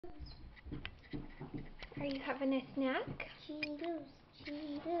Are you having a snack? Cheetos,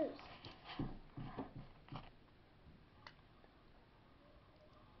 Cheetos.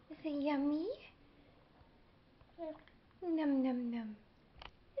 Is it yummy? Num num num.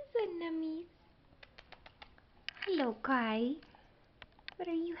 Is it nummies? Hello, Kai. What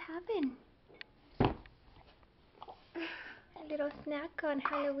are you having? A little snack on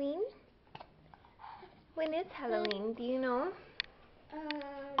Halloween? When is Halloween? Do you know?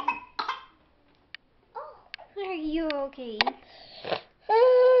 Are you okay?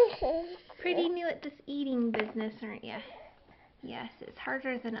 Pretty new at this eating business, aren't you? Yes, it's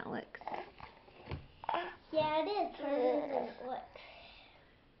harder than it looks. Yeah, it is harder than it looks.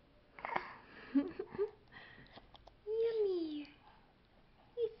 Yummy.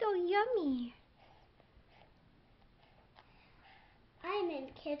 He's so yummy. I'm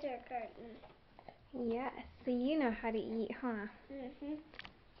in kindergarten. Yes, so you know how to eat, huh? Mhm.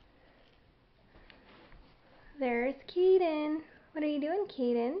 There's Kaden. What are you doing,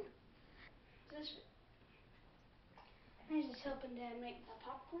 Kaden? I'm just helping Dad make the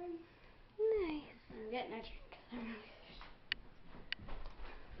popcorn. Nice. I'm getting a drink.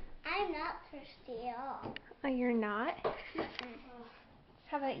 I'm not thirsty at all. Oh, you're not? Mm-mm.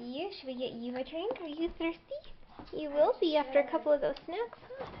 How about you? Should we get you a drink? Are you thirsty? You will be after a couple of those snacks,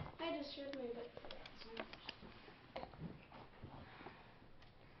 huh? I just showed my butt.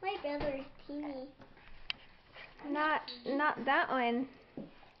 My brother's teeny. Not that one.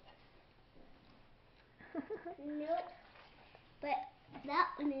 Nope. But that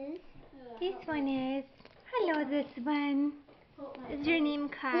one is. This one is. Hello, this one. Is your name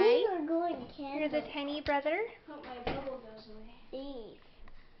Kai? We are going candles. You're the tiny brother? Hope my bubble goes away. These.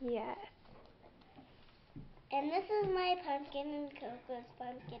 Yes. And this is my pumpkin and Coco's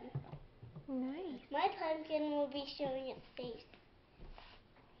pumpkin. Nice. My pumpkin will be showing its face.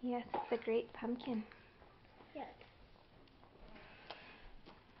 Yes, it's a great pumpkin. Yes.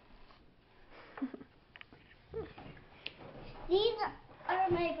 These are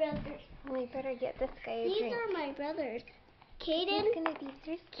my brothers. We better get this guy a These drink. are my brothers. He's gonna be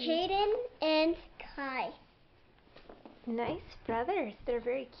thirsty. Kaden and Kai. Nice brothers. They're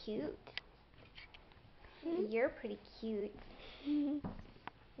very cute. You're pretty cute.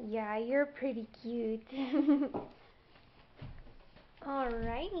 Yeah, you're pretty cute.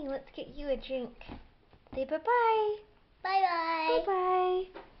 Alrighty, let's get you a drink. Say bye-bye. Bye-bye. Bye-bye.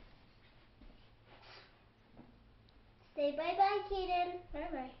 Say bye-bye, Kaden.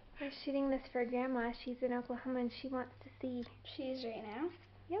 Bye-bye. We're shooting this for Grandma. She's in Oklahoma and she wants to see. She is right now?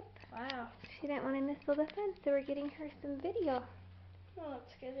 Yep. Wow. She didn't want to miss the fence, so we're getting her some video. Well,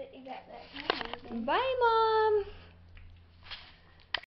 it's good that you got that camera. Bye, Mom.